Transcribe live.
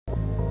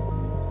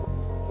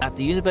At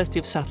the University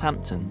of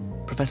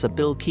Southampton, Professor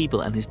Bill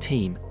Keevil and his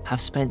team have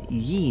spent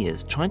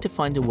years trying to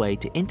find a way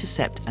to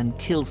intercept and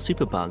kill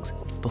superbugs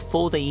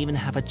before they even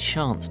have a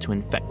chance to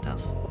infect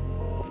us.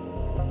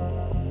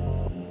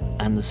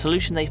 And the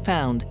solution they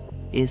found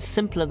is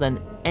simpler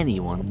than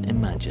anyone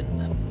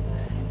imagined.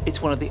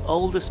 It's one of the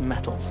oldest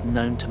metals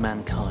known to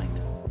mankind.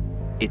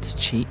 It's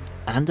cheap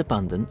and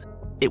abundant.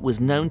 It was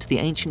known to the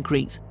ancient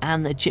Greeks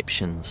and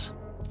Egyptians.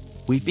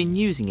 We've been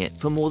using it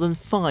for more than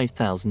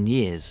 5,000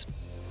 years.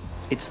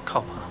 It's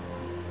copper.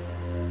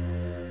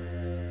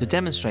 To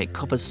demonstrate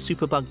copper's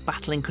superbug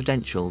battling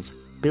credentials,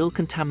 Bill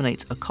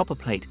contaminates a copper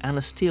plate and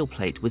a steel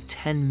plate with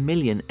 10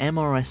 million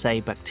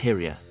MRSA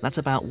bacteria. That's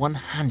about one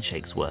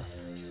handshake's worth.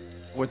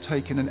 We're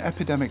taking an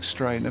epidemic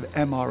strain of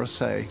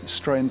MRSA,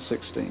 strain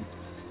 16.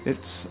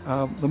 It's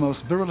the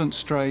most virulent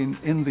strain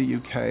in the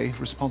UK,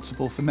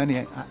 responsible for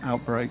many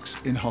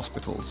outbreaks in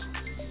hospitals.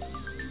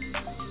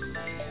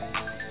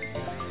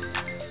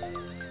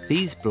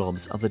 These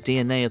blobs are the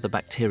DNA of the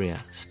bacteria,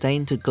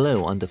 stained to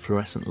glow under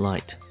fluorescent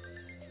light.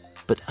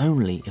 But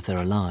only if they're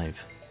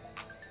alive.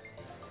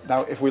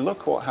 Now, if we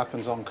look what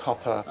happens on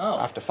copper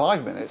after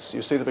 5 minutes,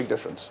 you see the big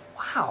difference.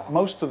 Wow.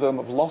 Most of them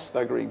have lost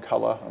their green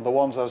colour, and the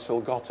ones that have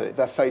still got it,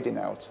 they're fading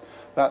out.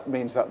 That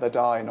means that they're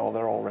dying or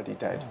they're already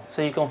dead.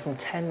 So you've gone from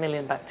 10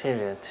 million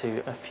bacteria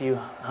to a few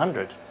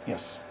hundred?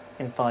 Yes.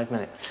 In 5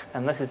 minutes.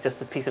 And this is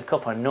just a piece of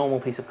copper, a normal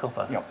piece of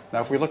copper? Yep.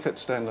 Now, if we look at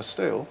stainless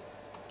steel...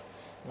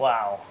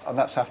 Wow. And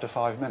that's after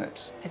 5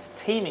 minutes. It's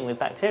teeming with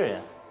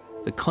bacteria.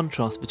 The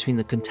contrast between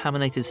the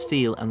contaminated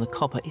steel and the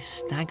copper is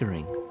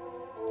staggering.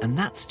 And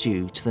that's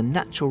due to the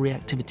natural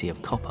reactivity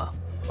of copper.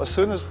 As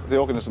soon as the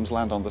organisms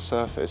land on the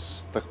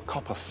surface, the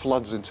copper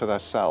floods into their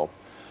cell.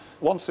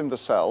 Once in the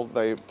cell,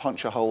 they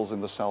puncture holes in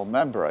the cell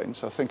membrane,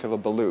 so think of a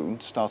balloon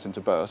starting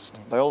to burst.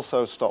 They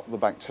also stop the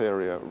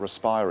bacteria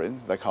respiring,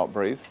 they can't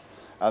breathe,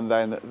 and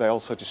then they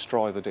also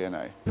destroy the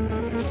DNA.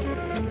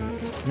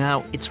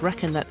 Now, it's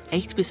reckoned that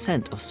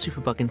 80% of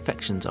superbug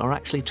infections are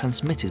actually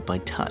transmitted by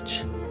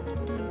touch.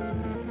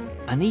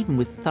 And even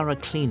with thorough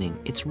cleaning,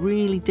 it's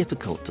really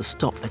difficult to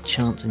stop a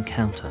chance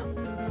encounter.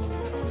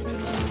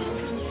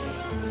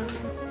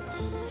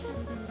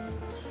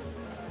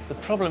 The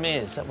problem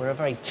is that we're a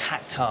very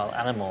tactile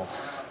animal.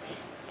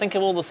 Think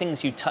of all the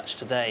things you touch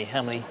today,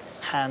 how many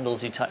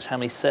handles you touch, how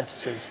many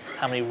surfaces,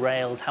 how many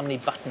rails, how many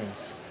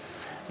buttons.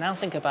 Now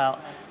think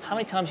about how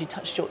many times you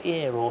touched your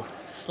ear or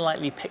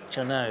slightly picked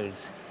your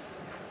nose.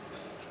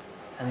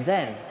 And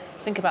then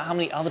think about how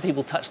many other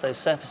people touch those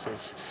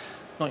surfaces.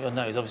 Not your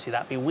nose, obviously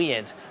that'd be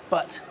weird,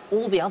 but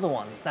all the other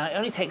ones. Now it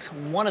only takes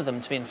one of them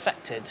to be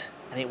infected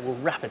and it will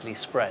rapidly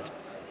spread.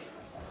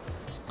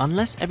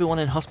 Unless everyone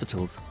in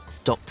hospitals,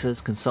 doctors,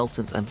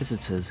 consultants and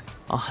visitors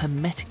are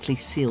hermetically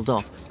sealed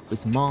off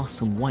with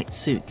masks and white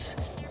suits,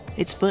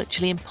 it's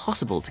virtually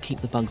impossible to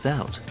keep the bugs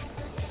out.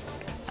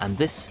 And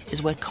this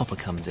is where copper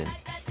comes in.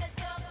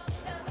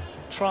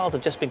 Trials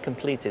have just been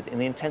completed in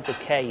the intensive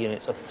care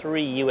units of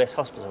 3 US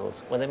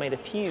hospitals where they made a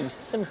few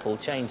simple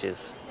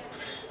changes.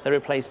 They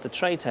replaced the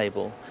tray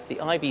table, the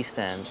IV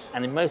stand,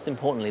 and most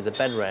importantly, the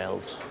bed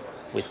rails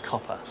with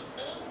copper.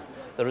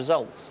 The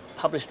results,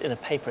 published in a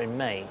paper in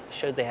May,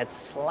 showed they had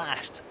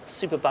slashed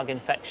superbug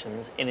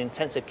infections in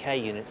intensive care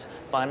units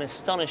by an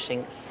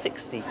astonishing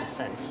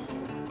 60%.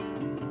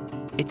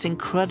 It's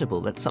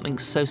incredible that something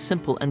so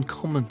simple and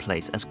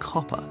commonplace as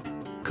copper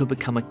could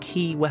become a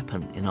key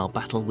weapon in our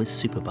battle with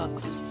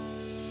superbugs.